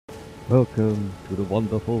Welcome to the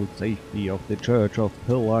wonderful safety of the Church of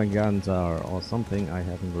Pilwanganzar, or something. I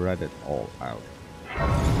haven't read it all out.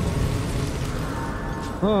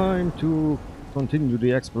 Time to continue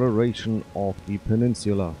the exploration of the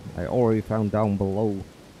peninsula. I already found down below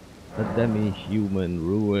the demi-human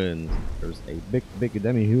ruins. There's a big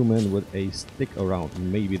demi-human with a stick around.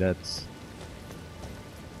 Maybe that's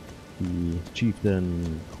the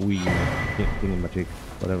chieftain, queen, thingamajig,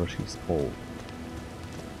 whatever she's called.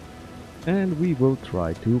 And we will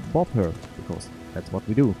try to bob her, because that's what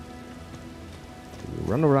we do. We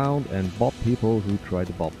run around and bob people who try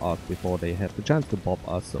to bob us before they have the chance to bob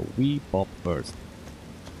us, so we bob first.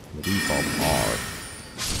 We bob hard.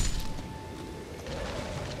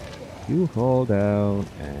 You fall down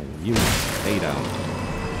and you stay down.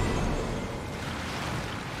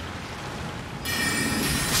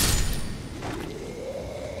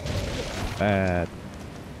 Bad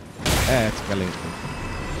skeleton.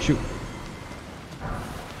 Shoot.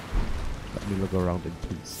 Let me look around in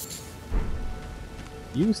peace.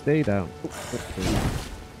 You stay down. I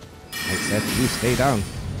said you stay down.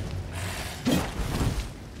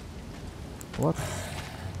 What?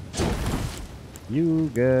 You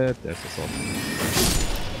get... There's a sword.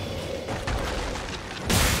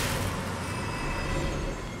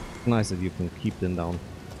 Nice that you can keep them down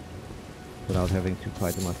without having to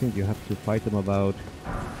fight them. I think you have to fight them about...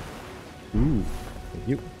 Ooh, thank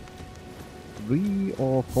you. 3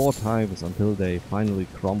 or 4 times until they finally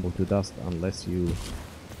crumble to dust, unless you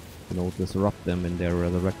disrupt them in their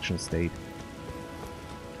resurrection state.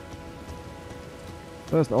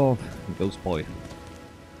 First off, Ghost Boy.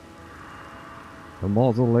 The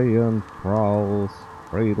mausoleum prowls,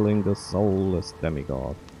 cradling the soulless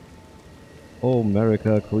demigod. O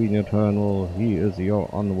America, Queen Eternal, he is your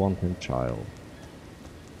unwanted child.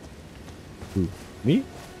 Who? Me?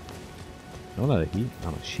 No, not a he,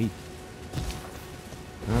 I'm a she.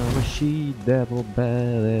 I'm a she-devil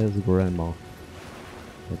badass grandma.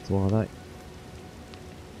 That's what I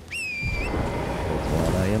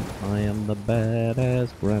am. I am the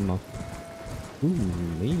badass grandma. Ooh,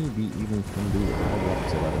 maybe even can do it all up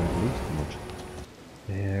so I don't lose too much.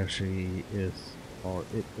 There she is. Or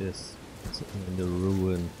it is. Sitting in the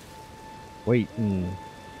ruin. Waiting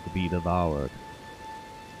to be devoured.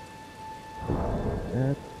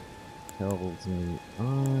 That tells me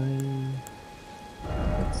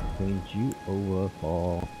let's change you over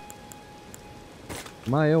for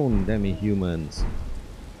my own demi-humans,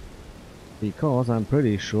 because I'm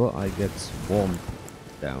pretty sure I get swarmed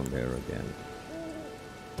down there again.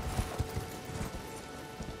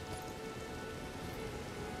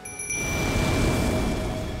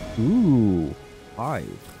 Ooh, 5.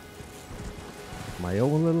 My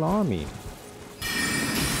own little army.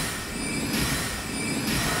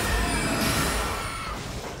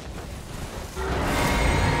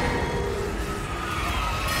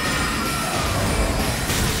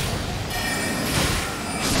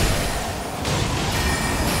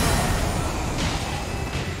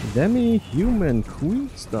 Demi-human queen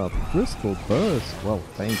stuff, crystal burst. Well,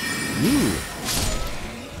 thank you.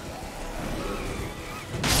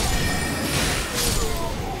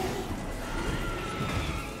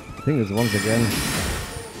 The thing is, once again,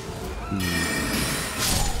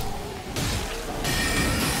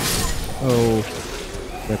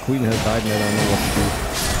 the queen has died and I don't know what to do.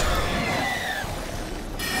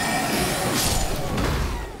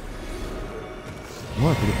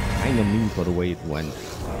 What? It's kind of mean for the way it went.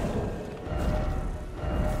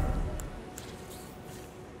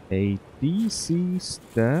 A DC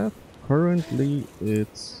staff, currently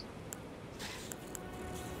it's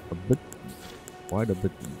quite a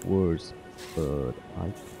bit worse, but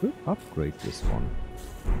I could upgrade this one.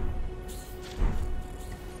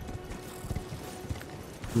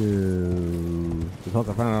 Because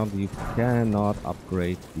I found out you cannot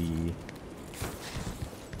upgrade the...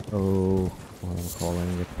 what am I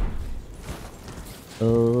calling it?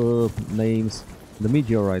 Names. The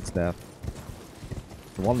meteorite staff.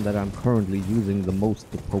 The one that I'm currently using the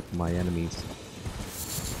most to poke my enemies.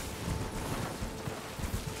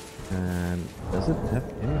 And does it have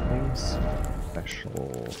anything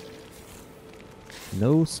special?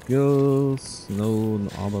 No skills, no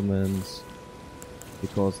armaments,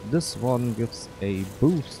 because this one gives a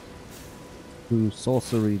boost to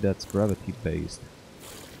sorcery that's gravity based.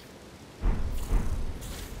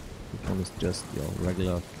 This one is just your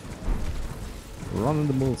regular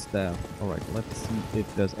run-of-the-mill staff. Alright, let's see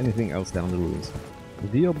if there's anything else down the ruins.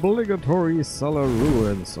 The obligatory cellar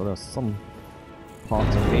ruins, so there's some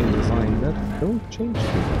parts of game design that don't change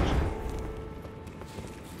too much.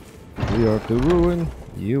 We are to ruin,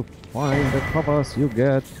 you find the covers, you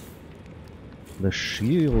get The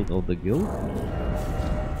shield of the guild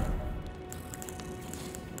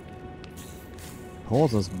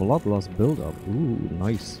causes bloodlust buildup. Ooh,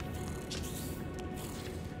 nice.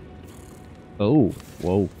 Oh,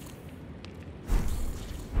 whoa.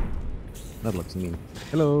 That looks mean.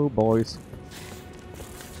 Hello, boys.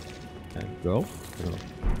 And girl. No.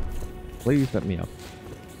 Please let me up.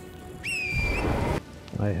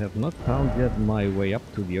 I have not found yet my way up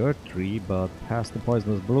to the earth tree, but past the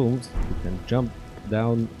poisonous blooms, you can jump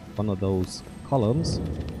down one of those columns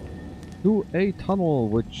to a tunnel,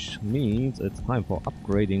 which means it's time for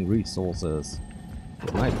upgrading resources.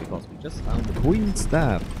 Good night, because we just found the Queen's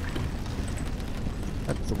Staff.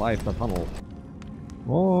 Let's survive the tunnel.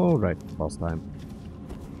 Alright, boss time.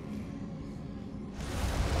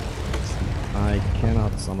 I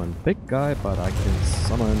cannot summon big guy, but I can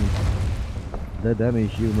summon the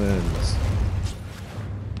demi-humans.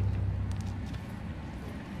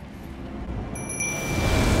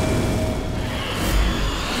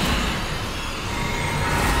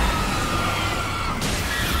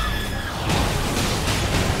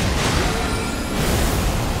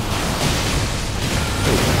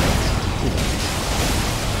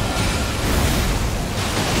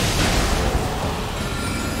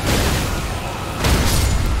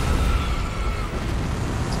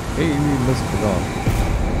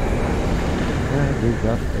 And we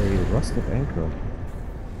got a rusted anchor.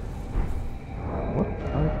 What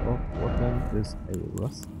type of weapon is a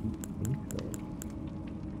rusty anchor?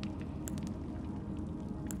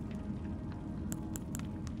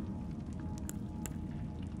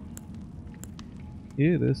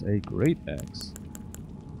 It is a great axe.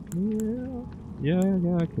 Yeah,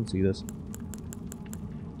 I can see this.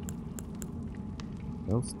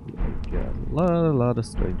 Else do I get a lot of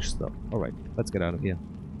strange stuff. Alright, let's get out of here.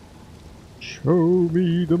 Show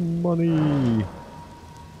me the money!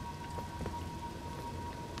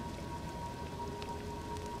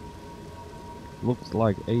 Looks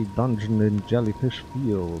like a dungeon in Jellyfish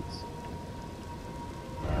Fields.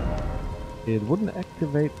 It wouldn't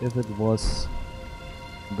activate if it was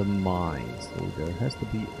the mine, so there has to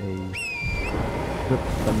be a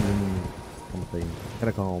crypt dungeon something.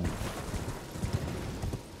 Catacomb.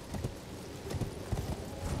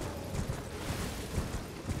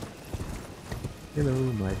 Hello,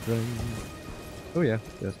 my friend. Oh yeah,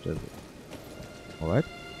 yes, just alright.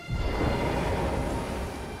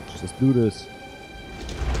 Let's just do this.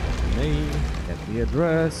 Name, get the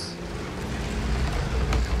address.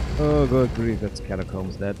 Oh good grief, that's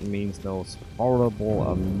catacombs. That means those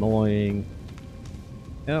horrible, annoying...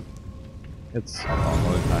 Yep, it's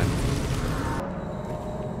all the time.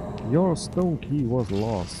 Your stone key was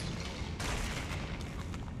lost.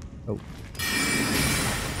 Oh.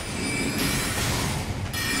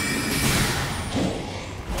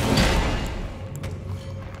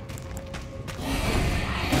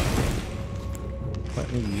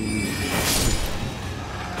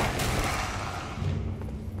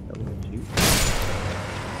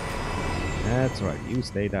 That's right, you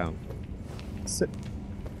stay down. Sit.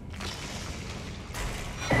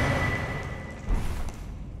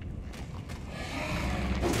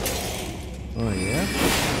 Oh yeah?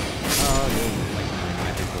 Oh, you like my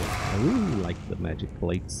magical... I really like the magic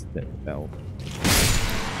plates that fell.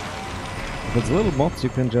 If it's little mobs, you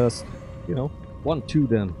can just, you know, 1-2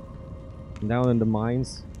 them. Down in the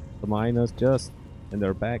mines, the miners just in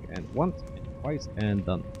their back, and once, and twice, and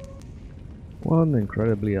done. One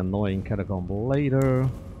incredibly annoying catacomb later.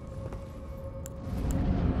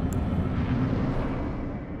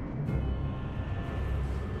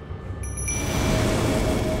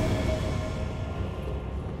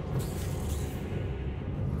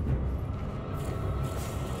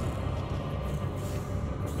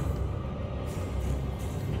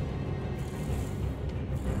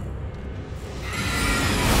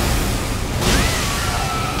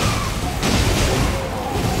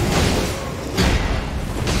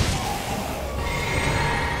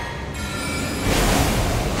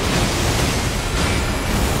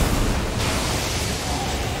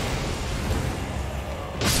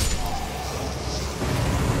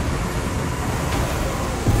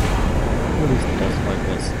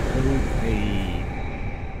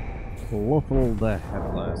 Fluffle the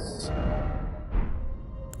Headless.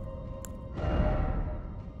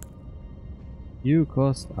 You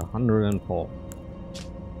cost 104.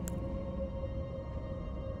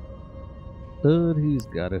 But he's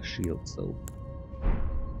got a shield, so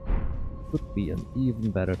could be an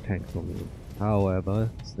even better tank for me. However,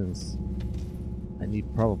 since I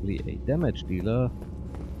need probably a damage dealer,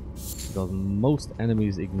 because most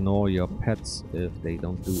enemies ignore your pets if they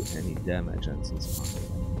don't do any damage, and since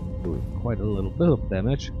doing quite a little bit of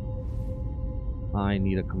damage. I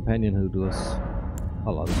need a companion who does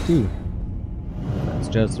a lot too. That's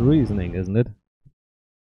just reasoning, isn't it?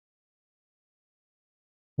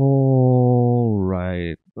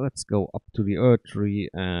 Alright, let's go up to the Earth Tree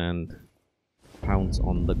and pounce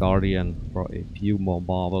on the Guardian for a few more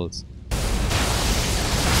marbles.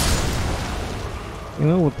 You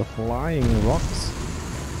know, with the flying rocks,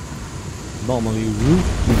 normally root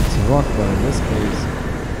beats rock, but in this case,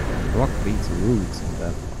 rock beats roots, and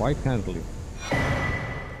that quite handily.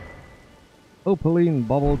 Opaline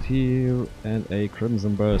Bubble Tear and a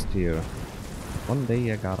Crimson Burst here. One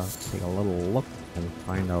day I gotta take a little look and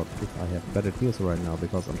find out if I have better tears right now,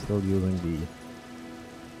 because I'm still using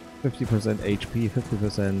the 50% HP,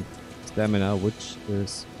 50% stamina, which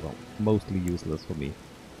is, well, mostly useless for me.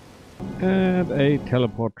 And a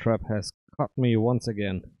teleport trap has caught me once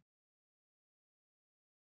again.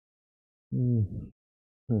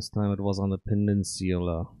 This time it was on the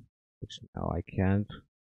peninsula, which now I can't,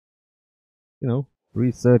 you know,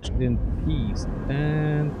 research in peace.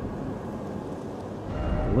 And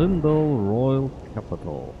Lindell Royal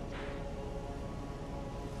Capital,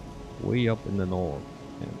 way up in the north,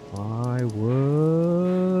 and I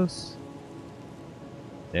was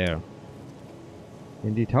there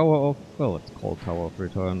in the Tower of, well, it's called Tower of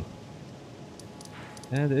Return,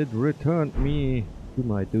 and it returned me to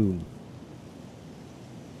my doom.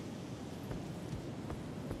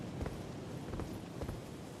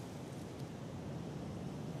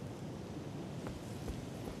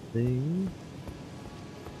 Ooh,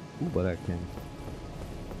 but I can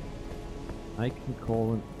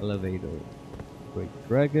call an elevator. Great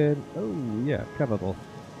Dragon. Oh yeah, capital.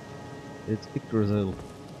 It's Yggdrasil.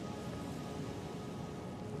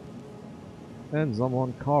 And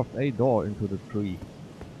someone carved a door into the tree.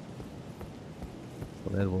 So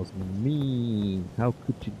that was mean. How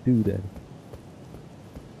could you do that?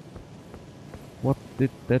 What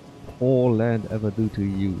did that poor land ever do to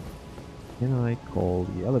you? Can I call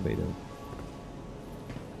the elevator?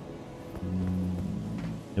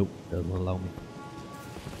 Nope, doesn't allow me.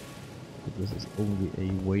 But this is only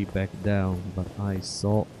a way back down, but I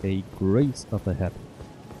saw a grace up ahead.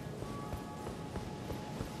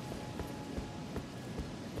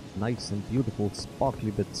 Nice and beautiful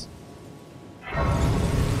sparkly bits.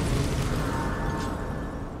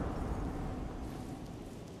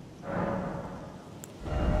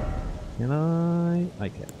 Can I? I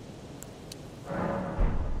can.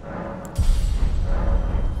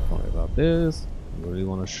 Sorry about this. I don't really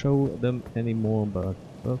want to show them anymore, but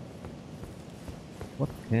well, what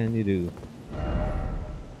can you do?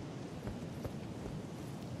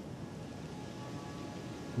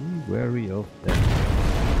 Be wary of that.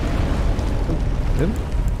 Oh, him?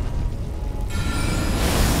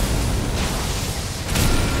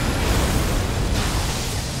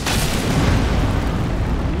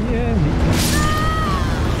 Yeah,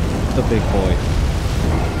 the big boy.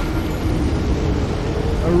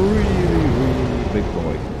 A really big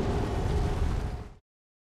boy.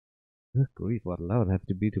 Good grief, what loud have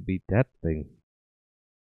to beat that thing?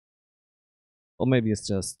 Or maybe it's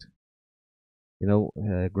just, you know,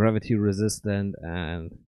 gravity resistant,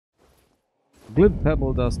 and Glint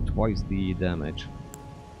Pebble does twice the damage.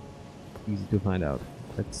 Easy to find out.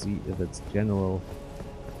 Let's see if it's general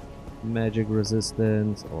magic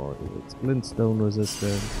resistance or if it's glintstone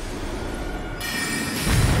resistant.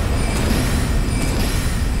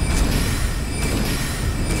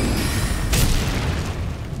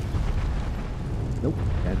 Nope,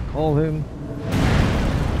 can't call him.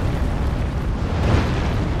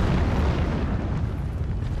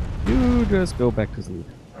 You just go back to sleep.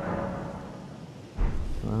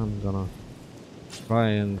 I'm gonna try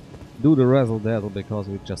and do the razzle dazzle because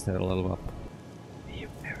we just had a level up. Be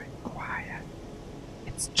very quiet.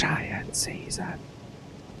 It's giant season.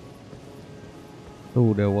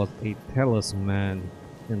 Oh, there was a talisman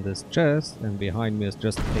in this chest, and behind me is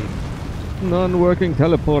just a non-working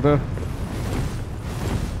teleporter.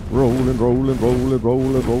 Roll and roll and roll and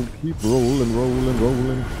roll and roll. Keep rolling, rolling,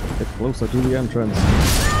 rolling. Get closer to the entrance.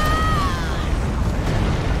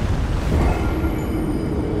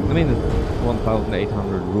 I mean, it's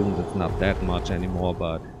 1,800 rooms, it's not that much anymore,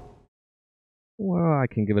 but well, I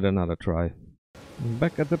can give it another try.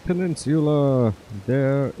 Back at the peninsula,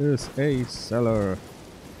 there is a cellar.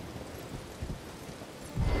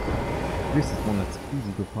 This is one that's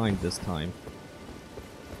easy to find this time.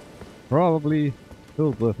 Probably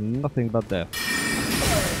filled with nothing but death.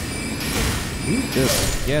 You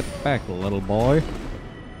just get back, little boy.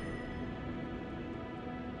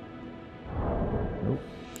 Nope.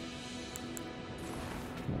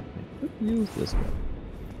 I could use this one.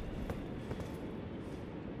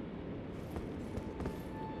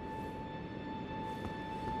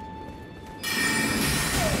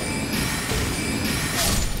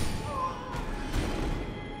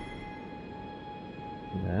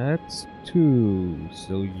 rats too,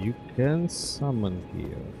 so you can summon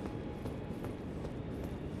here.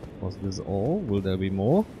 Was this all? Will there be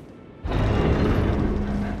more?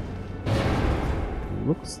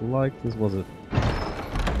 Looks like this was it.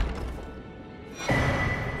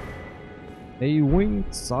 A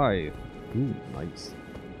winged scythe. Ooh, nice.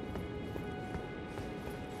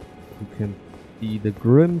 You can be the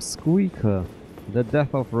Grim Squeaker, the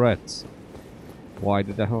death of rats. Why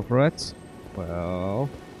the death of rats? Well,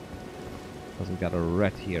 doesn't got a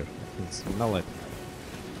rat here. I can smell it.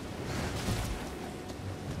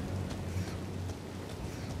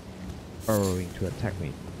 Burrowing to attack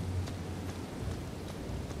me.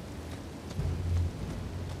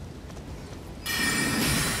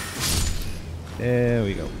 There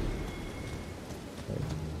we go.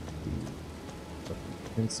 What you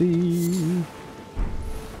can see,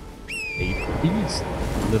 a beast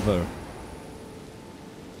liver.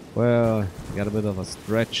 Well, you got a bit of a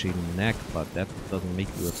stretchy neck, but that doesn't make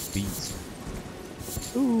you a beast.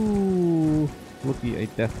 Ooh, would be a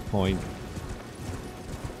death point.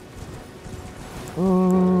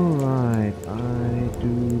 Alright, I do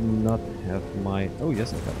not have my... Oh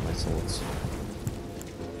yes, I got my swords.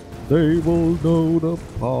 They will know the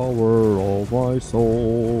power of my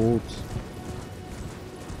swords.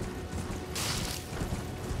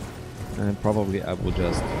 And probably I will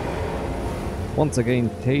just once again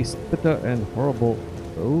taste bitter and horrible.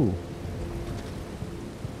 Oh.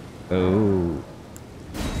 Oh.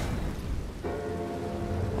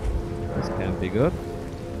 This can't be good.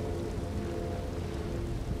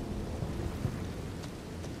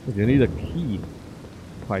 But you need a key to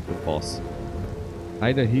fight the boss.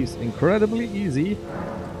 Either he's incredibly easy,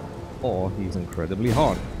 or he's incredibly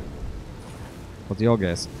hard. What's your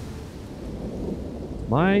guess?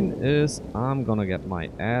 Mine is I'm gonna get my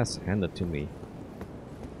ass handed to me.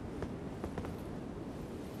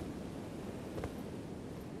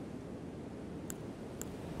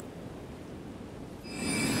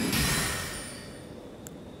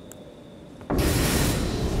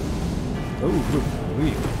 Oh, look,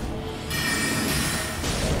 really?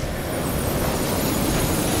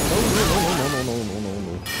 No.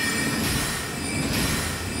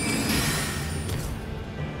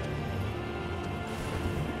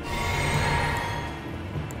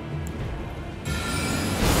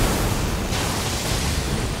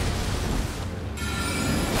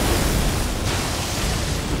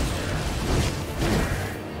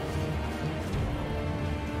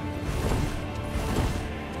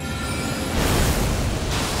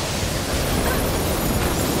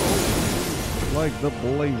 Like the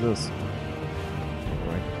blazes.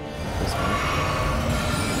 Alright, this one.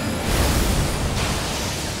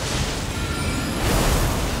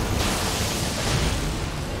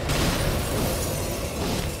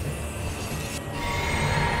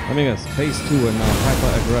 I mean, it's phase 2 and now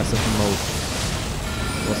hyper-aggressive mode.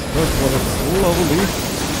 Was first was it slowly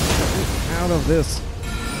get out of this.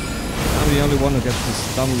 I'm the only one who gets to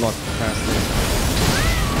stun lock past this.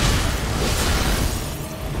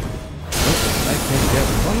 I can get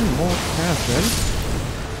one more cast in.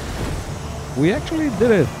 We actually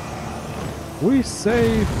did it. We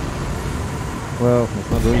saved. Well,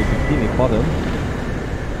 it's not really Bikini Bottom.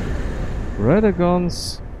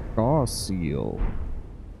 Radagon's Scar Seal.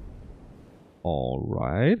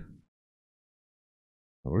 Alright.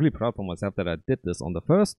 I'm really proud of myself that I did this on the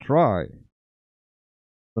first try.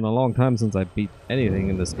 It's been a long time since I beat anything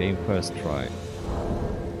in this game first try.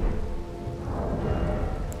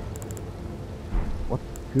 What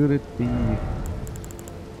could it be?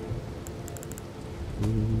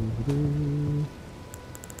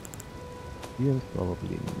 Here's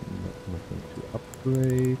probably nothing to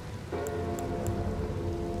upgrade.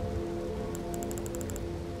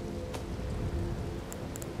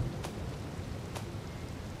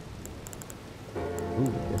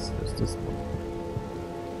 Ooh, yes, there's this one.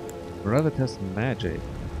 Rather test magic.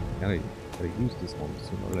 Gotta use this one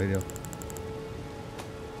sooner or later.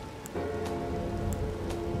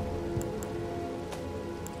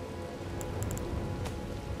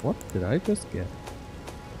 What did I just get?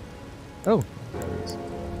 Oh, there it is.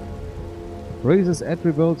 Raises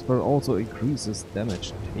attributes but also increases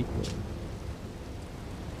damage taken.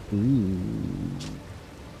 Ooh.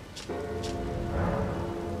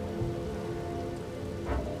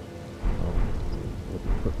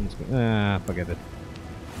 Forget it.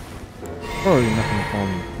 Probably nothing fun.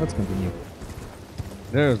 Let's continue.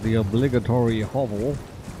 There's the obligatory hovel.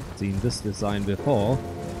 Seen this design before.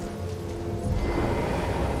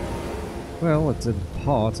 Well, it's in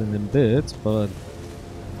parts and in bits, but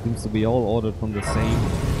seems to be all ordered from the same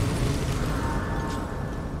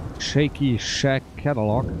shaky shack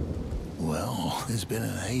catalog. Well, it's been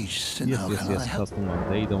an age since Yes, customer.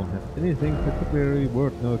 They don't have anything particularly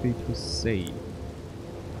worthy to say.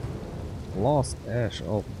 Lost Ash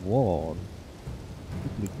of War.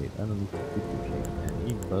 Duplicate. I don't need to duplicate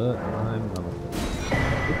any, but I'm gonna.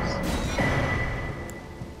 Oops.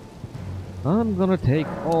 I'm gonna take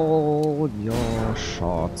all your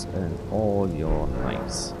shards and all your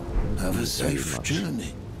knives. Have a safe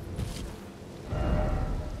journey.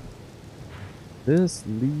 This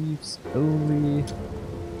leaves only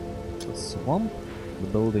the swamp, the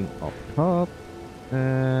building up top,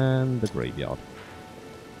 and the graveyard.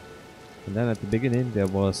 And then at the beginning there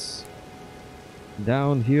was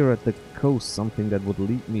down here at the coast something that would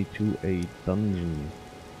lead me to a dungeon.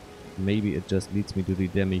 Maybe it just leads me to the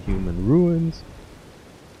demi-human ruins.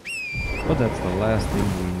 But that's the last thing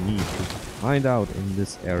we need to find out in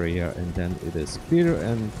this area, and then it is clear,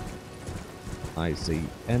 and I say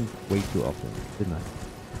and way too often, didn't I?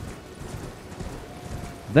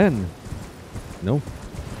 Then, no,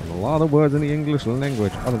 a lot of words in the English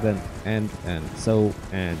language other than and so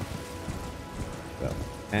and well,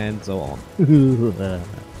 and so on.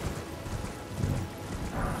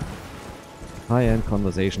 High-end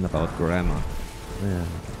conversation about grammar. Yeah.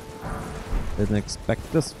 Didn't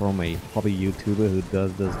expect this from a hobby YouTuber who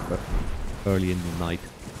does this early in the night.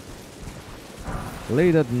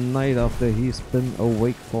 Late at night after he's been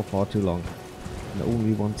awake for far too long and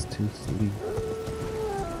only wants to sleep.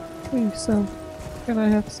 Please, Sam, can I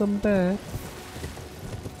have some bed?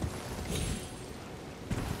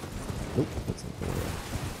 Nope, that's not gonna work.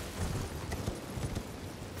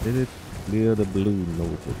 Did it clear the blue? No,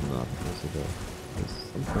 it did not. Was it there's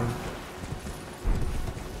something?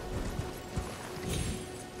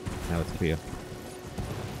 Now it's clear.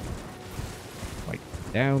 Right,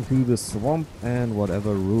 down to the swamp and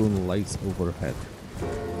whatever ruin lies overhead.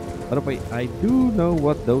 By the way, I do know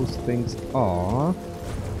what those things are.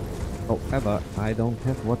 However, I don't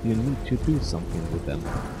have what you need to do something with them.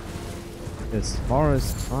 As far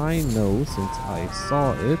as I know, since I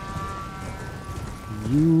saw it,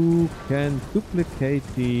 you can duplicate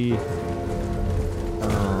the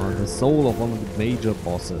soul of one of the major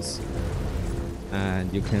bosses.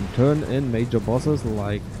 And you can turn in major bosses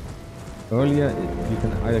like earlier. You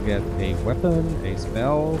can either get a weapon, a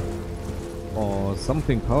spell, or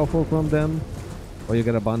something powerful from them, or you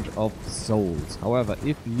get a bunch of souls. However,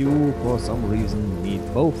 if you for some reason need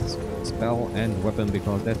both spell and weapon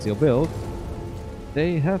because that's your build,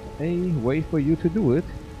 they have a way for you to do it.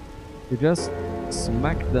 You just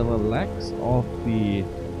smack the legs of the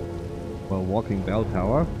walking bell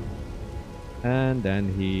tower, and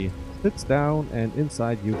then he sits down, and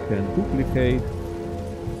inside you can duplicate.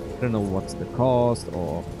 I don't know what's the cost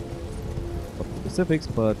or what the specifics,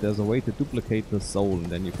 but there's a way to duplicate the soul, and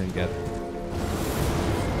then you can get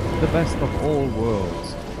the best of all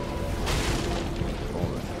worlds.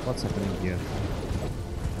 Alright, what's happening here?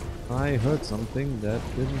 I heard something that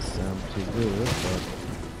didn't sound too good, but...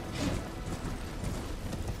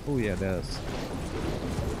 oh yeah, there's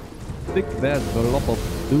big bad blob of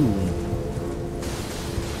doom.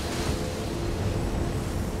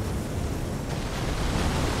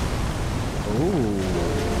 Oh,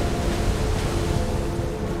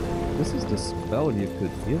 this is the spell you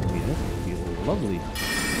could give me. That would be lovely.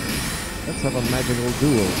 Let's have a magical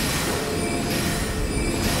duel.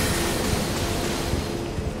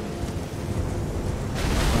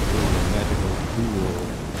 Magical duel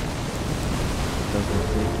doesn't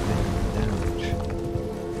take any damage.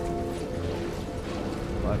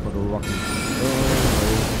 Try for the rocking.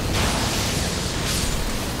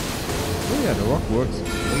 Oh yeah, the rock works.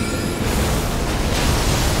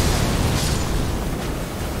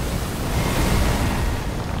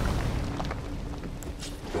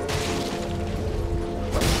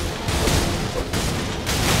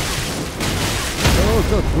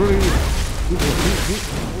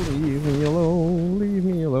 Leave me alone, leave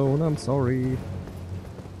me alone, I'm sorry.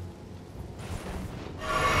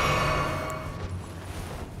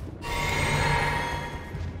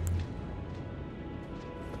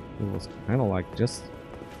 It was kind of like just...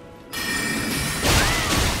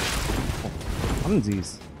 oh,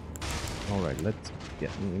 funsies. Alright, let's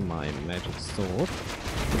get me my magic sword.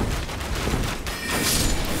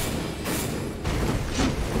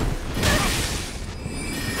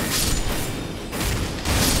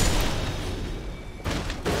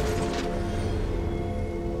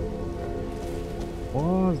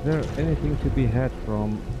 Was there anything to be had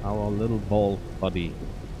from our little bald buddy?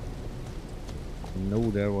 No,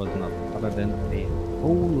 there was not, other than a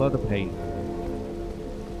whole lot of pain.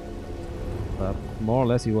 But more or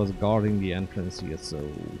less he was guarding the entrance here, so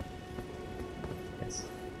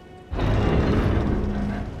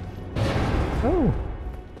Oh!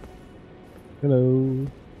 Hello.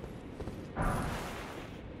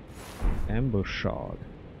 Amber shard.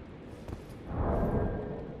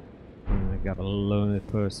 I gotta learn it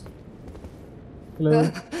first.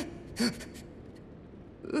 Hello.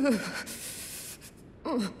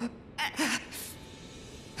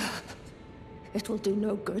 It will do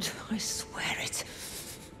no good, I swear it.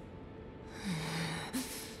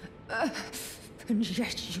 And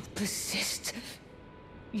yet you persist.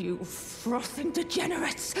 You frothing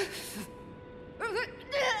degenerates.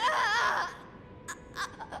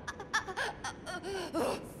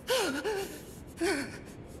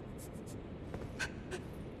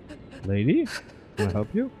 Lady, can I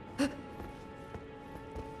help you?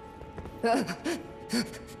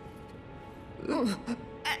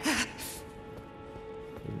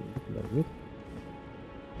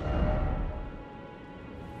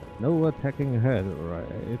 No attacking ahead,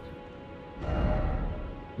 right?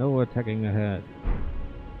 No attacking ahead.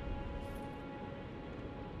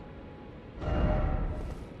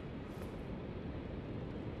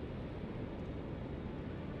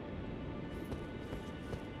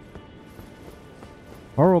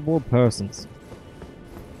 Horrible persons.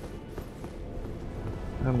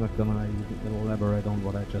 I'm not gonna even elaborate on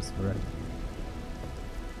what I just read.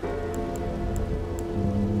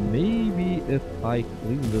 Maybe if I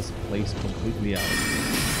clean this place completely out.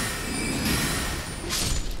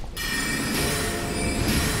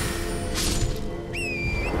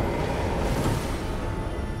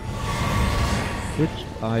 Which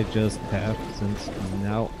I just have, since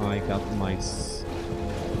now I got my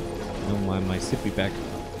my sippy back.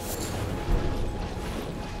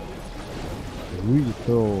 Really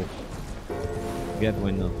thorough get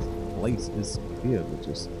when the place is clear, which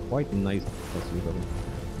is quite nice because you don't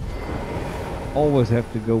always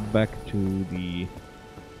have to go back to the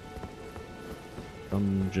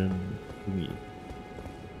dungeon thingy.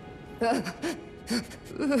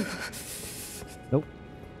 Nope.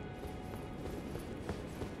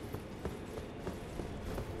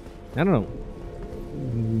 I don't know.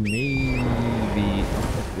 Maybe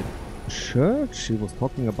at the church she was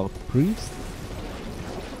talking about priest.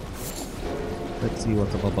 Let's see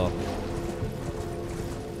what's up above.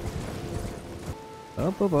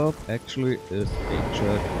 Up above actually is a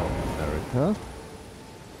Church of America.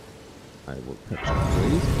 I will touch the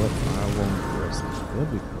place, but I won't rest here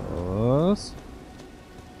because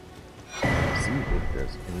let's see if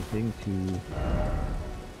there's anything to.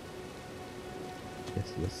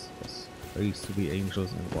 Yes. Praise to the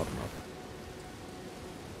angels and whatnot.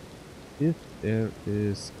 If there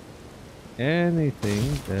is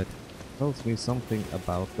anything that tells me something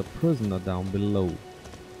about the prisoner down below.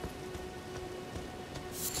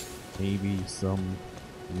 Maybe some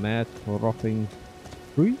mad frothing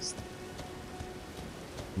priest?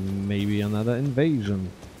 Maybe another invasion.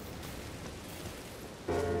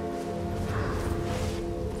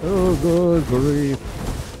 Oh good grief.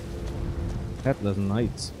 Headless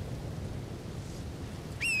knights.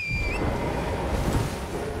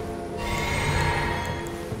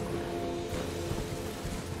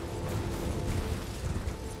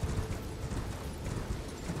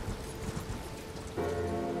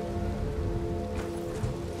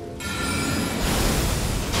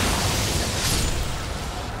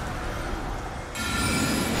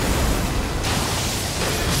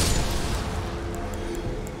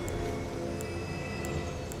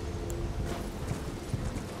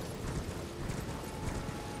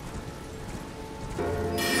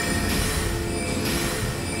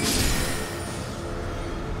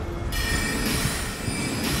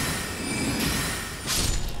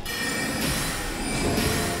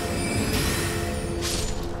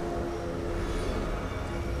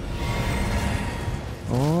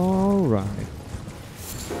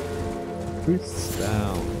 Priests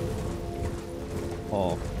down.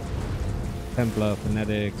 Of Templar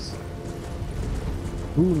fanatics.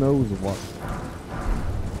 Who knows what?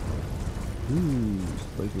 Ooh,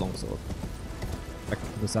 straight longsword. Back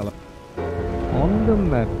to the salad. On the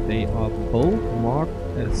map, they are both marked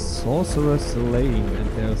as sorcerer's lane, and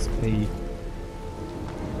there's a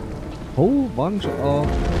whole bunch of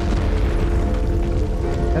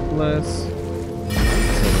headless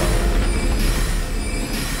knights around.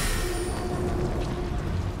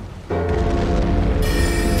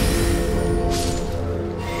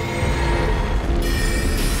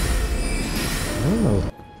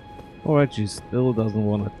 Alright, she still doesn't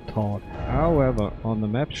want to talk. However, on the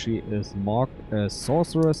map she is marked as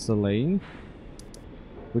Sorceress Lane,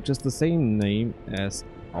 which is the same name as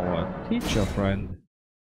our teacher friend.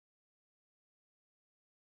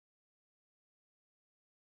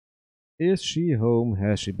 Is she home?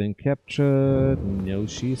 Has she been captured? No,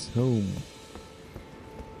 she's home.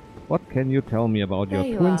 What can you tell me about There your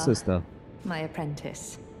you twin are, sister? my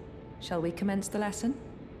apprentice. Shall we commence the lesson?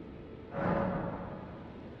 I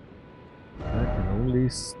can only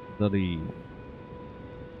study.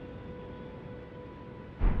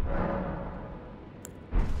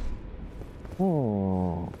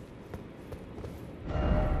 Oh.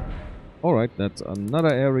 Alright, that's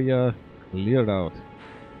another area cleared out.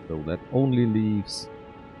 So that only leaves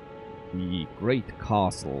the Great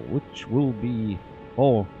Castle, which will be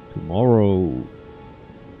for tomorrow.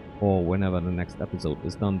 Or whenever the next episode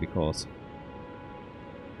is done, because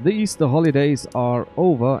the Easter holidays are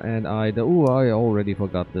over and I already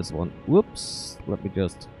forgot this one. Whoops, let me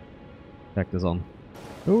just check this on.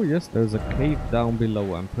 Oh yes, there's a cave down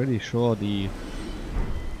below. I'm pretty sure the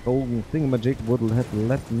golden thingamajig would have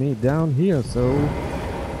let me down here, so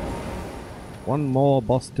one more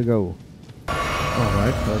boss to go.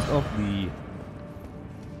 Alright, first off,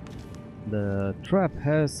 the trap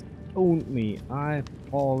has owned me. I've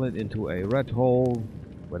fallen into a red hole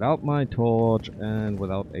without my torch and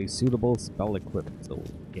without a suitable spell equipped, so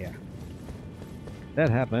yeah. That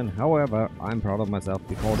happened. However, I'm proud of myself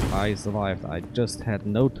because I survived. I just had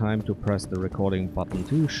no time to press the recording button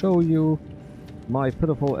to show you my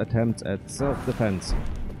pitiful attempts at self-defense.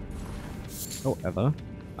 However,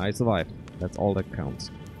 I survived. That's all that counts.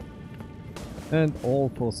 And all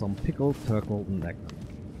for some pickled turtle neck.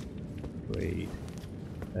 Great.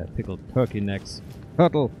 Pickled turkey necks.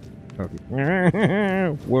 Turtle! Turkey.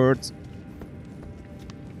 Words.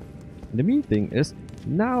 And the mean thing is,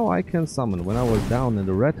 now I can summon. When I was down in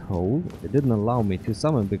the red hole, it didn't allow me to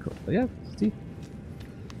summon because... yeah, see?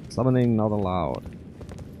 Summoning not allowed.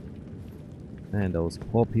 And those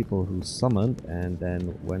poor people who summoned and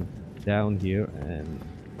then went down here and...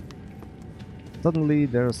 suddenly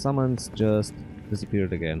their summons just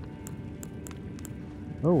disappeared again.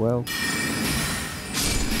 Oh well.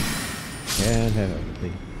 Can't have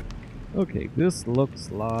everything. Okay, this looks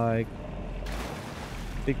like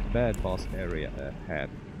big bad boss area ahead.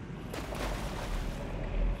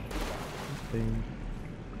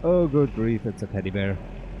 Oh good grief, it's a teddy bear.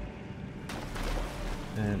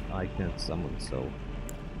 And I can't summon, so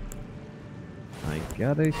I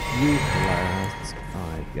got a few blasts,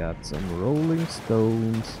 I got some rolling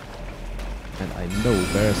stones, and I know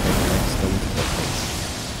bears have like stones buckets.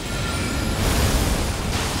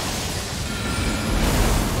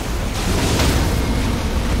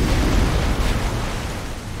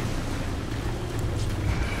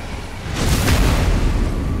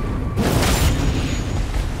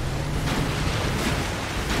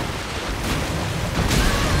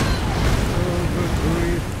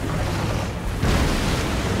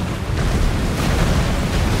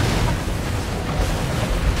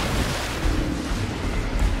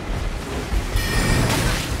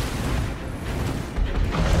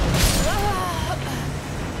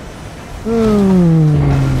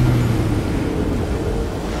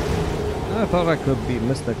 I thought I could be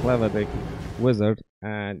Mr. Clever Big Wizard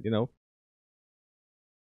and, you know,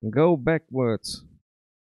 go backwards,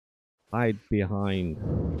 hide behind.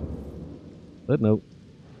 But no.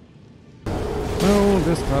 Well,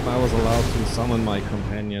 this time I was allowed to summon my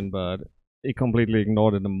companion, but he completely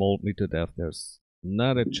ignored it and mauled me to death. There's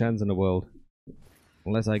not a chance in the world.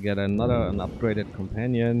 Unless I get an upgraded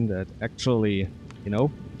companion that actually, you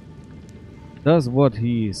know, does what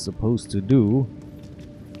he's supposed to do,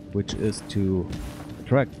 which is to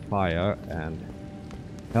attract fire and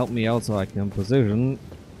help me out so I can position.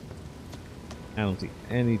 I don't see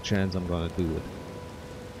any chance I'm gonna do it.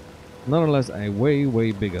 Nonetheless, I'm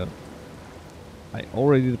way bigger. I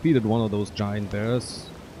already defeated one of those giant bears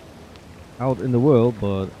out in the world,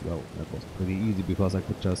 but well, that was pretty easy because I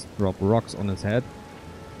could just drop rocks on his head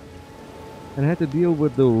and had to deal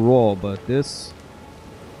with the roar. But this,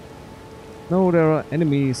 no, there are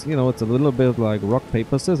enemies, you know, it's a little bit like rock,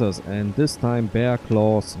 paper, scissors, and this time Bear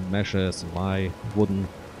Claw smashes my wooden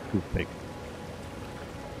toothpick.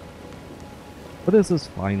 But this is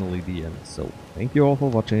finally the end, so thank you all for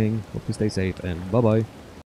watching, hope you stay safe, and bye bye.